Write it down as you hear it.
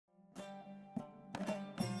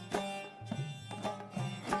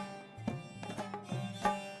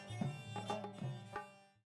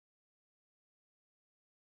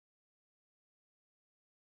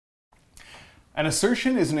An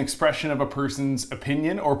assertion is an expression of a person's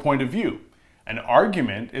opinion or point of view. An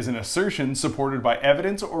argument is an assertion supported by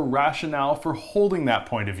evidence or rationale for holding that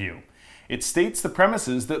point of view. It states the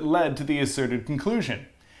premises that led to the asserted conclusion.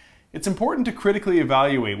 It's important to critically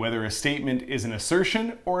evaluate whether a statement is an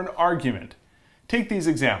assertion or an argument. Take these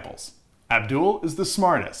examples. Abdul is the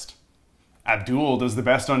smartest. Abdul does the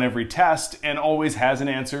best on every test and always has an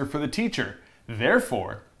answer for the teacher.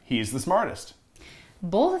 Therefore, he's the smartest.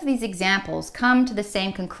 Both of these examples come to the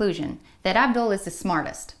same conclusion, that Abdul is the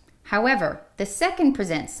smartest. However, the second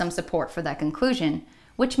presents some support for that conclusion,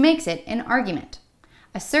 which makes it an argument.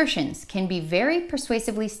 Assertions can be very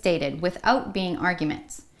persuasively stated without being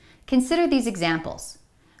arguments. Consider these examples.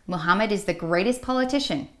 Muhammad is the greatest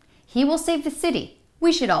politician. He will save the city.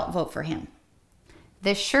 We should all vote for him.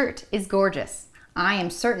 This shirt is gorgeous. I am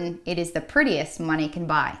certain it is the prettiest money can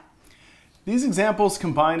buy. These examples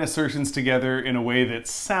combine assertions together in a way that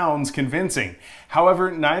sounds convincing. However,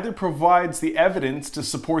 neither provides the evidence to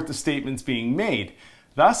support the statements being made.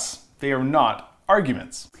 Thus, they are not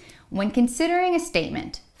arguments. When considering a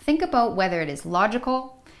statement, think about whether it is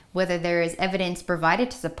logical, whether there is evidence provided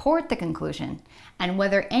to support the conclusion, and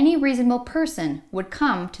whether any reasonable person would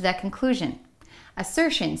come to that conclusion.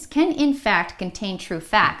 Assertions can in fact contain true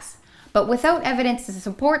facts, but without evidence to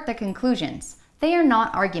support the conclusions, they are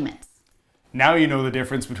not arguments. Now you know the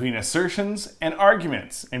difference between assertions and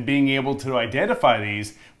arguments, and being able to identify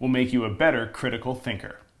these will make you a better critical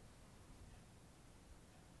thinker.